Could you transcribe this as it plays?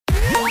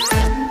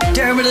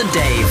Dermot and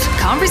Dave.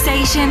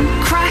 Conversation,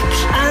 crack,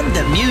 And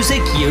the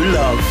music you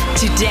love.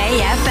 Today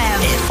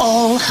FM. It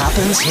all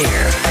happens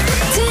here.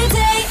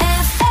 Today FM.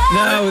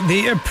 Now,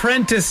 The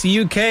Apprentice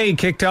UK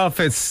kicked off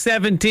its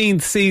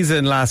 17th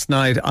season last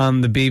night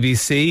on the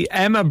BBC.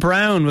 Emma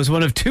Brown was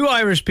one of two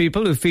Irish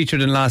people who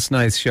featured in last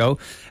night's show.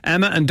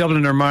 Emma and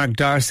Dubliner Mark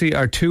Darcy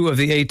are two of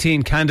the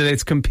 18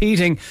 candidates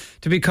competing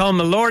to become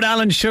Lord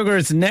Alan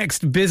Sugar's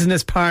next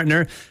business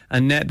partner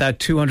and net that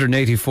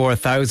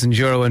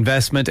 €284,000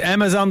 investment.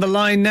 Emma's on the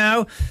line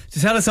now to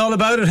tell us all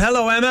about it.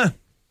 Hello, Emma.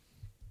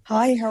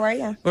 Hi, how are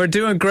you? We're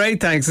doing great,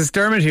 thanks. It's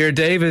Dermot here.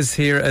 Dave is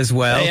here as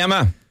well. Hey,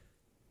 Emma.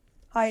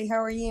 Hi,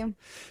 how are you?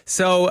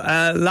 So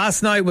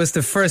last night was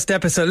the first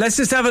episode. Let's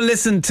just have a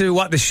listen to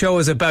what the show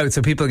is about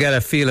so people get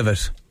a feel of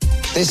it.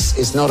 This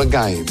is not a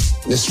game.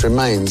 This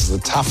remains the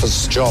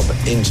toughest job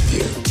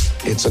interview.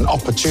 It's an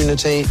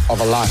opportunity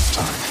of a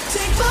lifetime.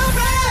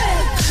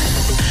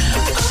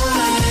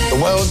 The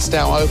world's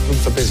now open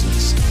for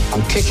business.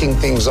 I'm kicking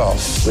things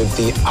off with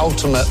the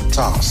ultimate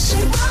task.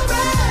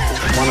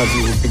 One of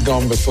you will be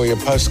gone before your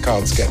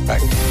postcards get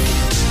back.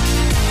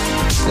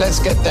 Let's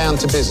get down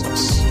to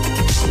business.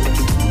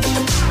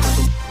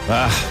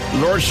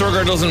 Lord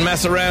Sugar doesn't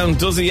mess around,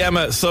 does he,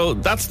 Emma? So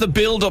that's the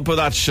build-up of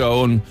that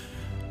show, and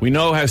we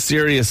know how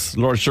serious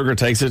Lord Sugar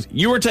takes it.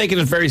 You were taking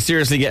it very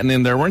seriously getting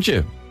in there, weren't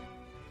you?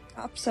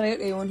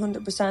 Absolutely,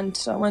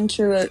 100%. I went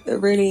through a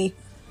really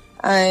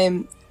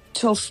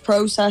tough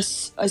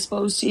process, I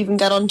suppose, to even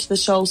get onto the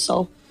show,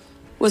 so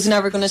was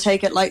never going to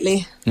take it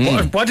lightly.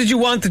 What did you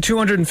want the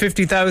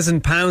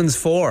 £250,000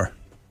 for?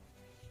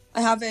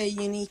 I have a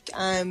unique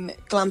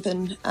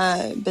glamping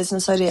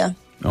business idea.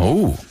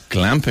 Oh,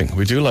 glamping.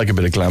 We do like a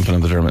bit of glamping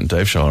on the Dermot and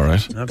Dave show, all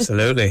right?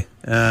 Absolutely.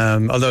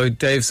 Although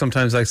Dave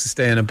sometimes likes to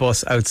stay in a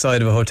bus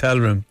outside of a hotel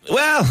room.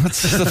 Well,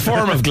 it's a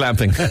form of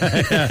glamping.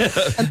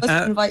 I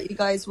must invite you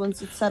guys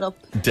once it's set up.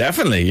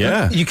 Definitely,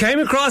 yeah. You came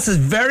across as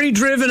very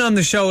driven on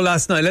the show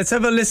last night. Let's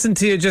have a listen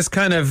to you just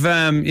kind of,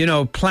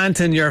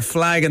 planting your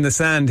flag in the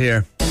sand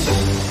here.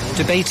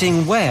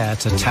 Debating where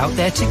to tout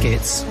their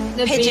tickets.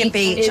 Pigeon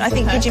Beach. I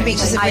think Pigeon Beach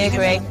is a really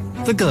I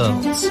agree. For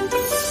girls.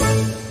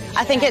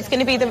 I think it's going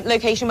to be the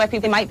location where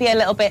people might be a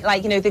little bit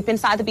like, they've been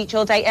sat at the beach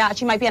all day. It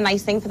actually might be a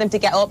nice thing for them to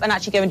get up and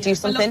actually go and do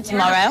something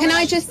tomorrow. Can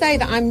I just say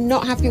that I'm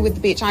not happy with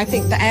the beach? I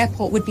think the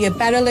airport would be a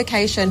better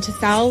location to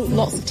sell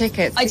lots of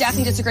tickets. I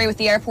definitely disagree with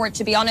the airport,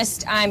 to be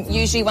honest.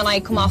 Usually when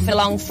I come off a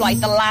long flight,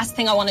 the last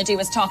thing I want to do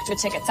is talk to a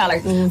ticket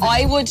seller.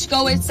 I would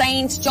go with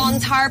St.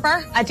 John's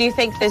Harbour. I do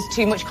think there's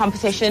too much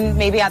competition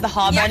maybe at the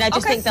harbour, and I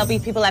just think there'll be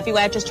people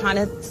everywhere just trying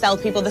to sell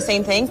people the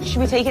same thing. Should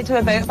we take it to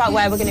a vote about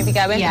where we're going to be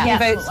going? Yeah.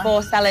 Who votes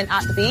for selling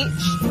at the beach?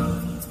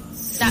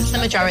 That's the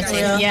majority.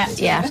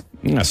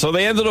 Yeah, so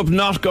they ended up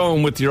not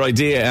going with your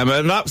idea, Emma,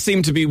 and that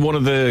seemed to be one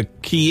of the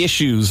key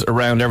issues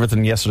around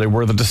everything yesterday,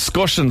 were the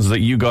discussions that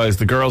you guys,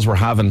 the girls, were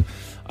having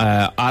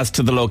as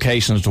to the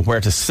locations, to where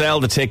to sell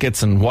the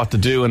tickets and what to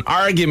do, and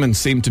arguments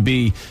seemed to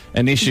be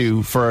an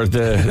issue for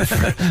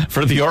the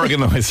for the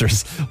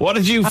organisers. What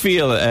did you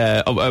feel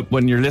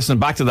when you're listening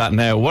back to that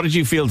now? What did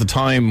you feel at the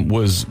time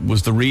was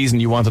the reason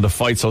you wanted to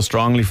fight so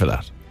strongly for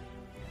that?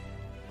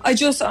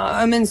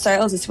 I'm in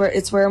sales.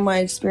 It's where my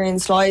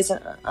experience lies,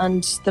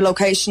 and the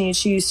location you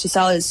choose to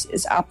sell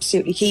is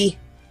absolutely key.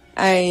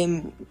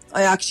 I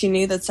actually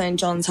knew that St.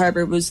 John's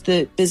Harbour was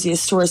the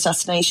busiest tourist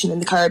destination in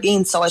the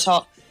Caribbean, so I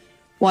thought,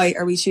 why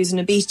are we choosing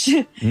a beach?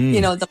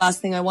 The last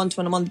thing I want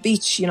when I'm on the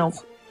beach,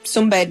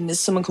 sunbathing, is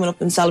someone coming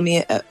up and selling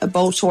me a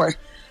boat tour.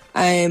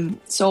 I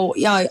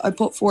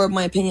put forward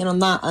my opinion on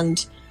that,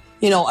 and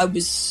I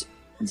was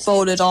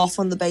voted off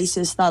on the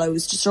basis that I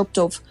was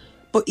disruptive.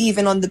 But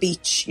even on the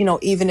beach,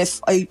 even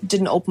if I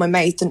didn't open my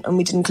mouth and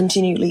we didn't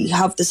continually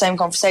have the same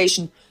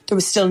conversation, there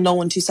was still no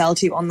one to sell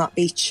to on that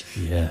beach.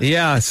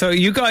 Yeah, so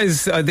you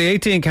guys, the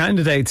 18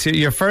 candidates,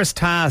 your first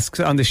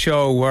tasks on the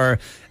show were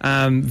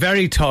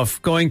very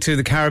tough, going to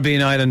the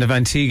Caribbean island of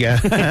Antigua,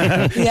 which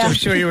I'm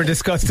sure you were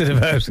disgusted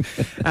about.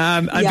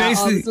 I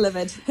was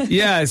livid.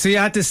 Yeah, so you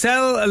had to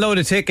sell a load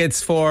of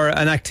tickets for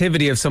an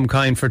activity of some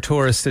kind for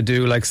tourists to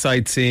do, like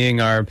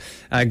sightseeing or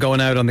going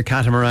out on the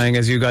catamaran,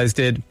 as you guys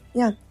did.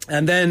 Yeah.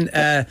 And then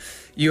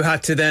you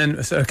had to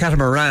a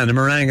catamaran. A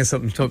meringue is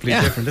something totally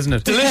different, isn't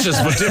it?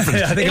 Delicious, but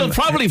different. It'll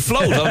probably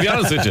float, I'll be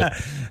honest with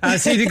you.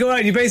 So you go out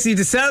and you basically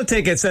to sell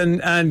tickets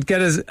and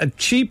get as a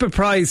cheap a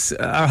price,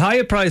 or high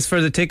a price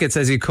for the tickets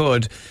as you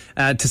could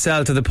to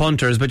sell to the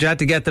punters, but you had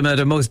to get them at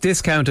a most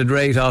discounted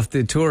rate off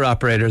the tour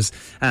operators.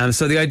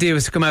 So the idea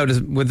was to come out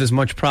with as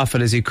much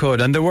profit as you could.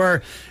 And there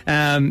were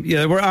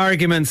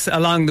arguments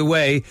along the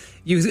way.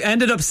 You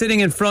ended up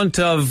sitting in front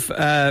of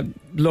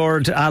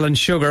Lord Alan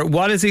Sugar.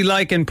 What is he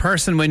like in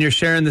person when you're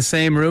sharing the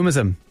same room as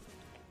him?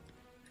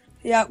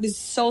 Yeah, it was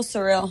so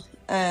surreal.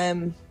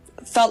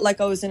 Felt like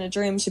I was in a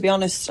dream, to be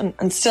honest,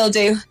 and still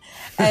do.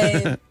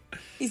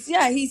 He's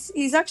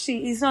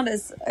not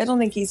as, I don't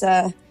think he's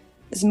as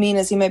mean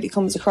as he maybe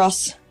comes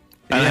across.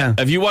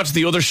 Have you watched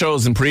the other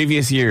shows in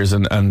previous years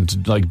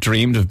and like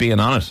dreamed of being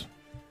on it?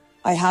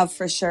 I have,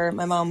 for sure.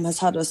 My mom has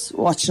had us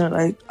watching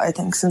it, I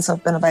think, since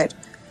I've been about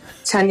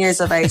 10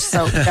 years of age.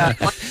 So yeah,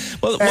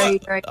 Well, very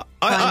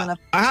I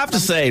have to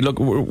say, look,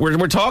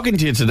 we're talking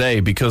to you today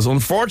because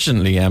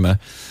unfortunately, Emma,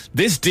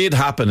 this did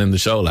happen in the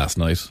show last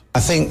night. I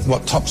think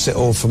what tops it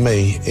all for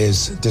me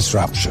is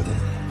disruption.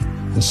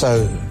 And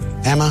so,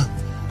 Emma,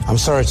 I'm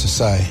sorry to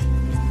say,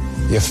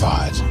 you're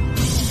fired.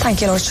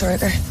 Thank you, Lord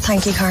Schroeder.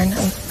 Thank you, Karen,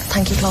 and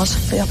thank you, Claude,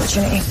 for the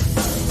opportunity.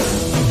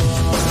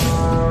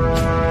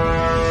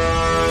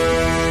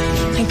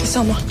 Thank you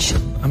so much.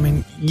 I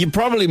mean, you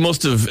probably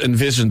must have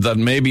envisioned that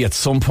maybe at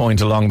some point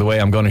along the way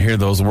I'm going to hear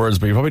those words,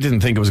 but you probably didn't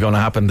think it was going to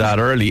happen that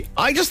early.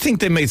 I just think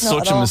they made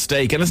such a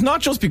mistake, and it's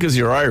not just because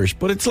you're Irish,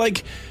 but it's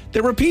like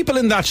there were people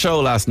in that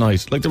show last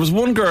night. Like there was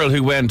one girl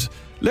who went,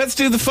 let's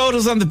do the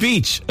photos on the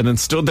beach, and then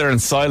stood there in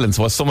silence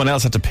while someone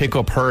else had to pick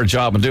up her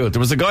job and do it. There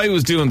was a guy who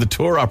was doing the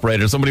tour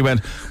operator. Somebody went,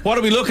 what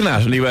are we looking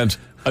at? And he went,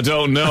 I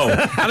don't know.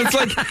 And it's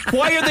like,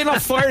 why are they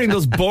not firing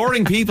those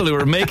boring people who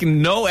are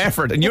making no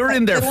effort? And you're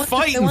in there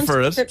fighting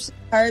for it. Trips to the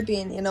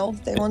Caribbean, you know,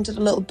 they wanted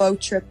a little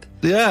boat trip.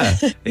 Yeah,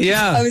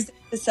 yeah. I was there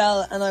to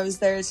sell, and I was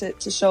there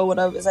to show what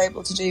I was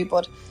able to do.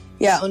 But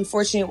yeah,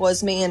 unfortunately, it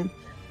was me. And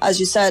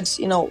as you said,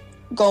 you know,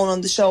 going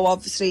on the show,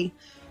 obviously,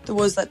 there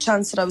was that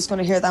chance that I was going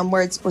to hear them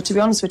words. But to be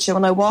honest with you,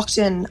 when I walked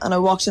in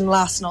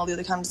last, and all the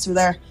other candidates were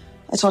there,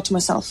 I thought to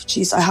myself,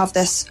 geez, I have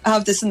this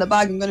in the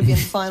bag. I'm going to be in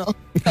the final.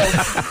 So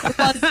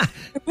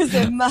it was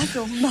a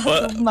massive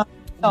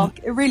shock.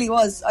 It really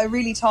was. I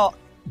really thought,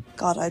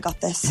 God, I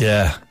got this.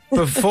 Yeah.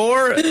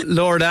 Before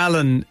Lord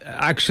Allen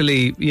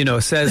actually, you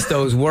know, says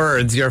those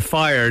words, you're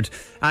fired,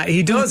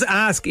 he does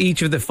ask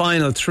each of the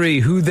final three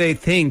who they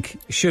think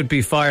should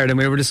be fired. And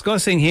we were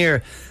discussing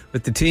here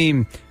with the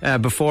team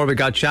before we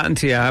got chatting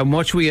to you how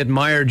much we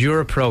admired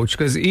your approach,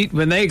 because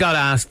when they got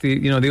asked,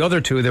 the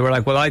other two, they were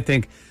like, well, I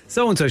think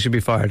so-and-so should be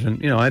fired,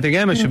 and I think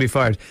Emma should be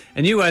fired,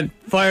 and you went,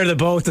 fire the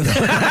both of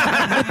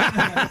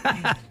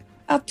them.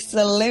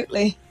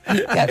 Absolutely.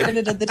 Get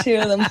rid of the two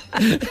of them.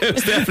 It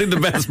was definitely the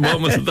best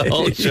moment of the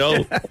whole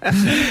show.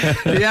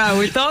 Yeah,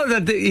 we thought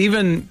that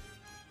even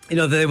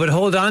they would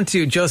hold on to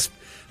you just,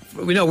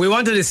 we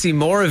wanted to see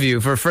more of you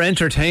for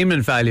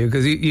entertainment value,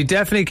 because you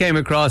definitely came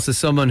across as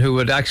someone who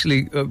would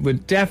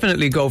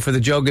definitely go for the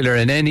jugular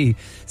in any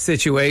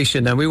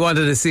situation, and we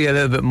wanted to see a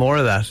little bit more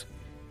of that.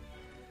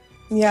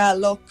 Yeah,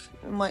 look,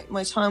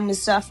 my time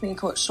was definitely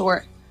cut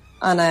short,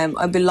 and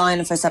I'd be lying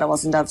if I said I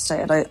wasn't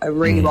devastated. I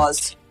really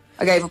was.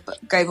 I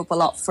gave up a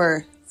lot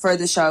for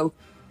the show,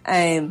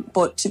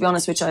 but to be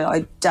honest with you,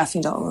 I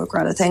definitely don't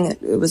regret a thing.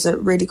 It was a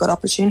really good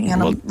opportunity,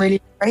 and I'm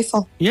really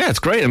grateful. Yeah, it's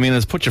great. I mean,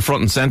 it's put you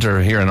front and centre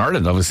here in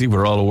Ireland. Obviously,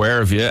 we're all aware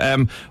of you.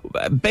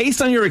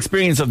 Based on your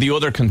experience of the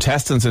other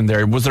contestants in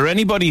there, was there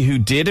anybody who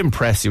did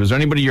impress you? Was there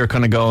anybody you're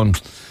kind of going,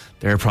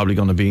 they're probably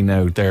going to be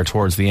now there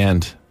towards the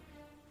end?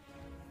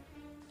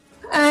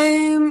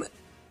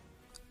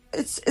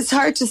 It's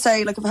hard to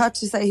say. Like, if I had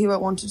to say who I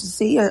wanted to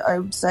see, I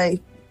would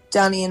say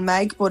Danny and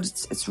Meg, but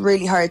it's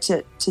really hard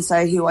to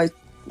say who I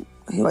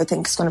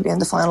think is going to be in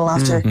the final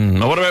after. Mm-hmm.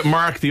 Now, what about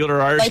Mark, the other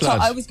Irish lad? I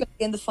thought I was going to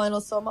be in the final,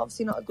 so I'm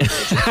obviously not a good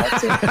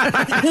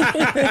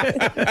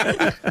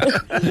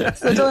judge.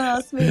 So don't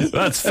ask me.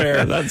 That's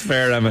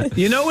fair, Emma.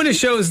 You know, when it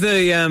shows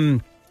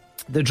the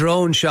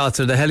drone shots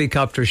or the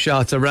helicopter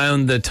shots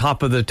around the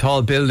top of the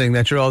tall building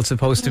that you're all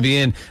supposed to be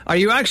in, are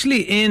you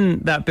actually in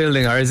that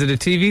building, or is it a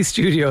TV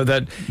studio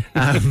that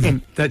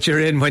that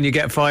you're in when you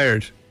get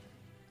fired?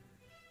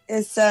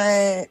 It's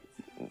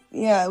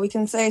yeah, we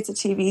can say it's a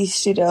TV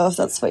studio if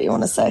that's what you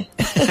want to say.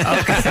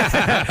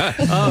 Okay.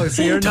 Oh,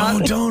 so you're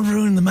don't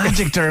ruin the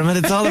magic, Dermot.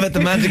 It's all about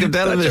the magic of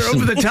television.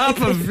 You're over the top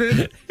of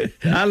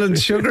Alan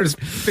Sugar's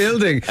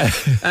building.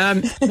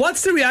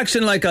 What's the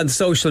reaction like on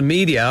social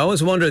media? I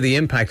always wonder the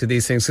impact of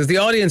these things, because the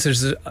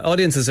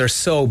audiences are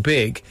so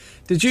big.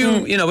 Did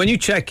you, when you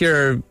check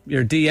your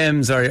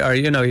DMs or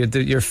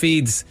your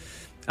feeds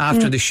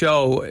after the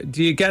show,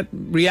 do you get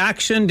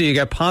reaction? Do you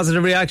get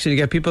positive reaction? Do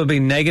you get people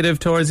being negative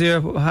towards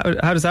you?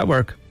 How does that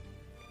work?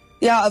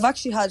 Yeah, I've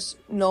actually had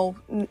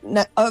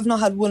I've not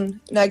had one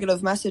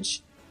negative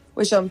message,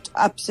 which I'm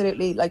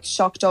absolutely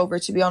shocked over,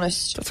 to be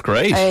honest. That's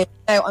great. Now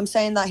I'm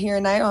saying that here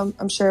now.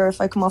 I'm sure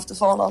if I come off the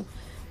phone,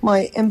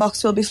 my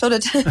inbox will be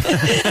flooded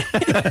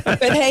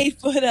with hate.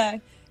 But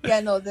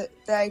the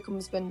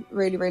outcome's been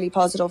really, really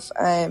positive.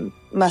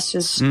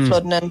 Messages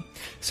flooding in.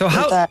 So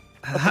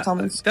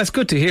that's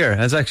good to hear.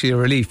 That's actually a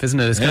relief, isn't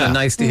it? It's kind of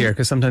nice to hear,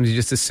 because sometimes you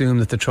just assume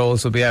that the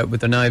trolls will be out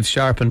with their knives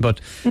sharpened, but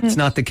it's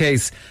not the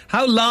case.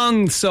 How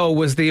long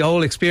was the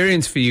whole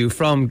experience for you,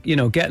 from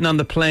getting on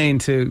the plane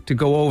to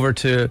go over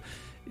to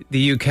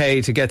the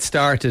UK to get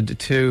started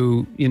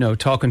to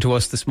talking to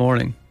us this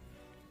morning?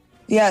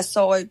 Yeah,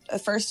 so I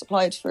first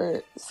applied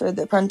for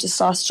The Apprentice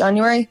last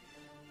January,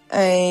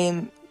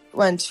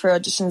 went for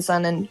auditions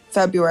then in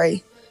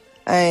February,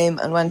 and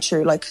went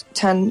through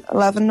 10,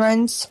 11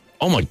 rounds.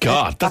 Oh my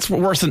God, that's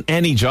worse than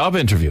any job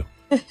interview.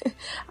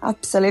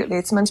 Absolutely,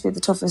 it's meant to be the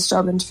toughest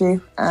job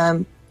interview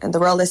in the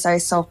world, they say.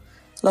 So,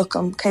 look,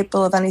 I'm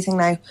capable of anything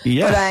now.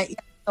 Yeah. But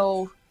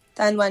so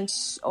then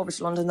went over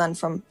to London then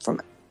from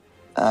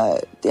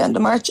the end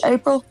of March,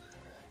 April,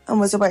 and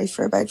was away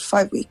for about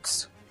 5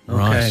 weeks.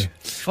 Right.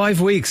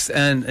 5 weeks,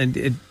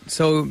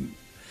 so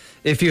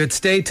if you had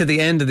stayed to the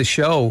end of the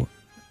show,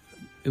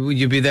 would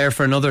you be there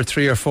for another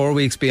 3 or 4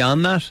 weeks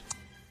beyond that?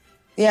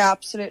 Yeah,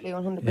 absolutely,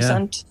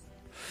 100%.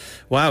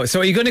 Wow. So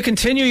are you going to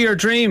continue your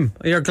dream,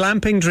 your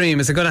glamping dream?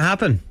 Is it going to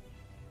happen?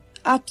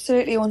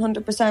 Absolutely,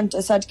 100%. I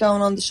said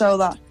going on the show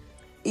that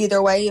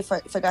either way, if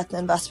I get the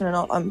investment or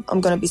not,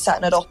 I'm going to be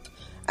setting it up.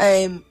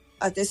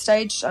 At this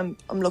stage, I'm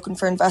looking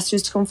for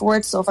investors to come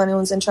forward. So if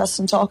anyone's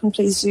interested in talking,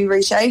 please do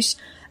reach out.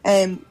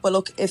 But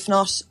look, if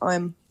not,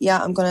 I'm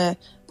going to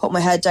put my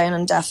head down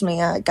and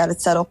definitely get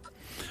it set up.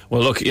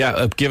 Well, look,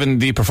 given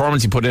the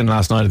performance you put in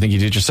last night, I think you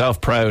did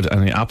yourself proud,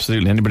 and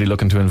absolutely anybody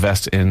looking to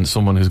invest in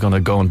someone who's going to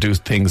go and do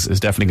things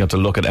is definitely going to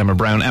look at Emma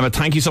Brown. Emma,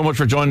 thank you so much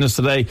for joining us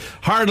today.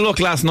 Hard luck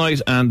last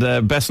night,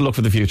 and best of luck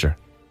for the future.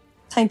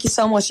 Thank you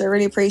so much. I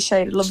really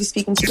appreciate it. Lovely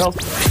speaking to you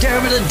both.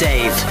 Dermot and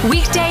Dave.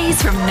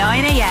 Weekdays from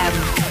 9 a.m.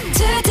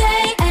 Today